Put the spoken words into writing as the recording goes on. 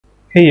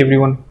Hey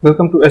everyone,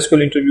 welcome to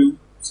SQL interview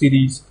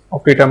series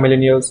of Data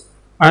Millennials.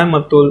 I am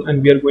Atul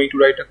and we are going to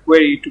write a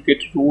query to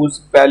get rows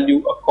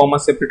value a comma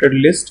separated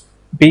list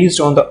based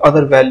on the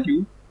other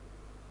value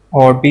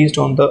or based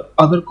on the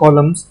other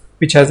columns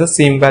which has the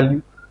same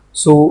value.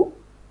 So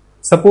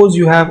suppose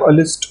you have a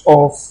list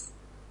of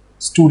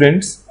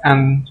students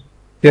and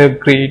their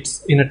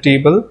grades in a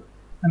table,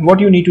 and what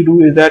you need to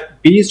do is that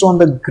based on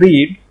the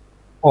grade,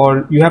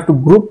 or you have to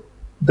group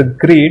the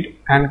grade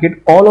and get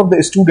all of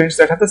the students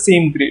that have the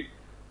same grade.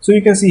 So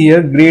you can see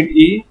here grade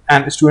A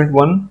and student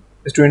 1,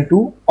 student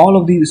 2, all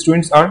of these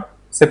students are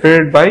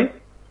separated by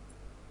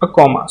a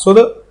comma. So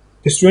the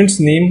students'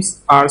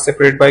 names are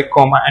separated by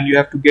comma, and you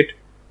have to get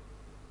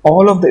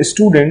all of the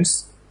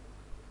students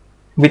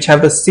which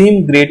have the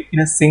same grade in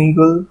a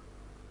single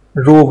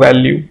row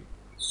value.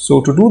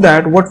 So to do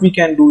that, what we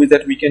can do is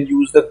that we can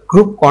use the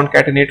group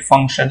concatenate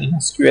function in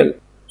SQL.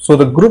 So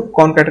the group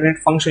concatenate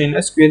function in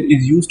SQL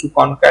is used to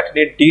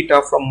concatenate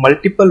data from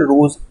multiple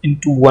rows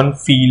into one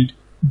field.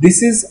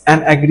 This is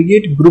an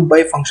aggregate group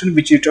by function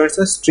which returns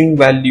a string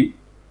value,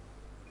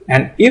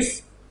 and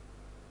if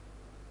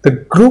the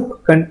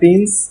group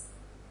contains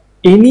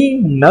any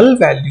null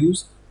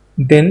values,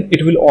 then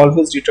it will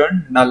always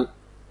return null.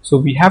 So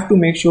we have to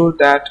make sure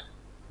that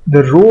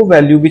the row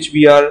value which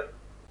we are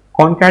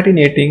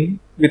concatenating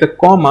with a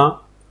comma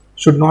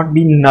should not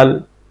be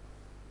null.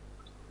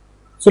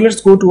 So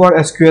let's go to our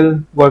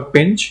SQL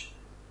workbench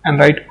and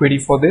write query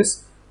for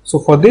this. So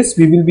for this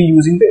we will be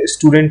using the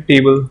student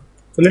table.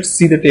 So let's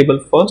see the table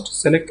first.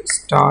 Select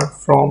star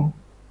from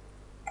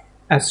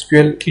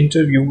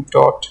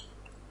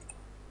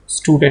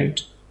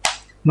sqlinterview.student.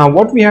 Now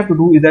what we have to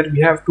do is that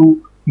we have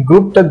to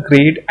group the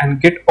grade and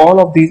get all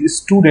of these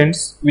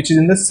students which is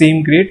in the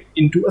same grade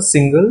into a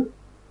single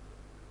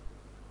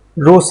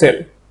row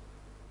cell.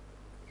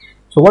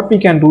 So what we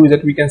can do is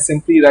that we can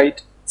simply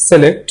write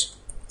select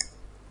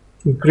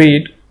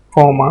grade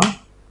comma,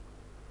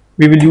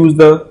 we will use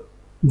the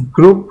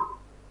group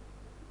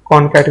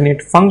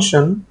concatenate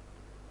function,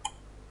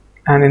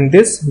 and in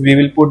this we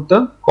will put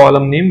the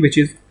column name which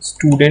is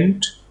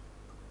student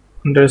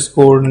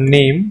underscore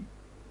name,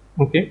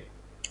 okay,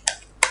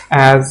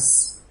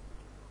 as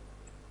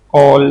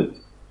all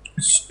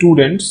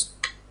students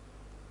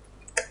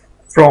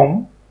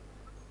from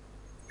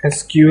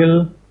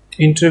SQL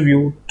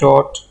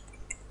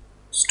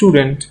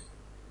interview.student,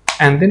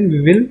 and then we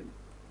will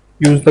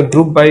use the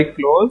group by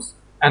clause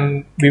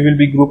and we will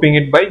be grouping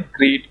it by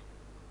grade.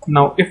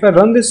 Now if I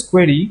run this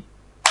query,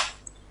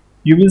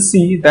 you will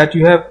see that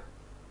you have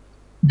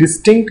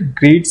distinct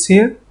grades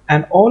here,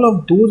 and all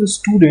of those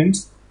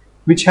students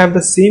which have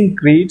the same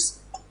grades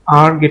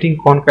are getting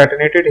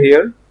concatenated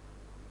here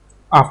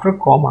after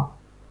comma.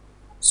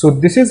 So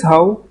this is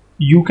how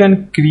you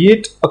can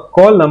create a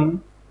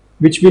column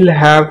which will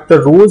have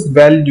the rows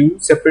value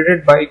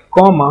separated by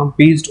comma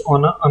based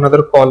on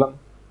another column.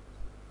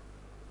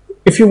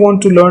 If you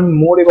want to learn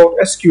more about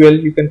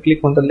SQL, you can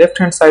click on the left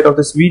hand side of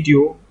this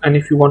video, and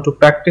if you want to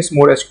practice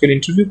more SQL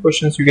interview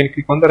questions, you can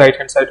click on the right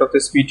hand side of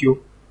this video.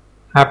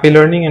 Happy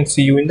learning and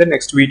see you in the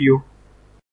next video.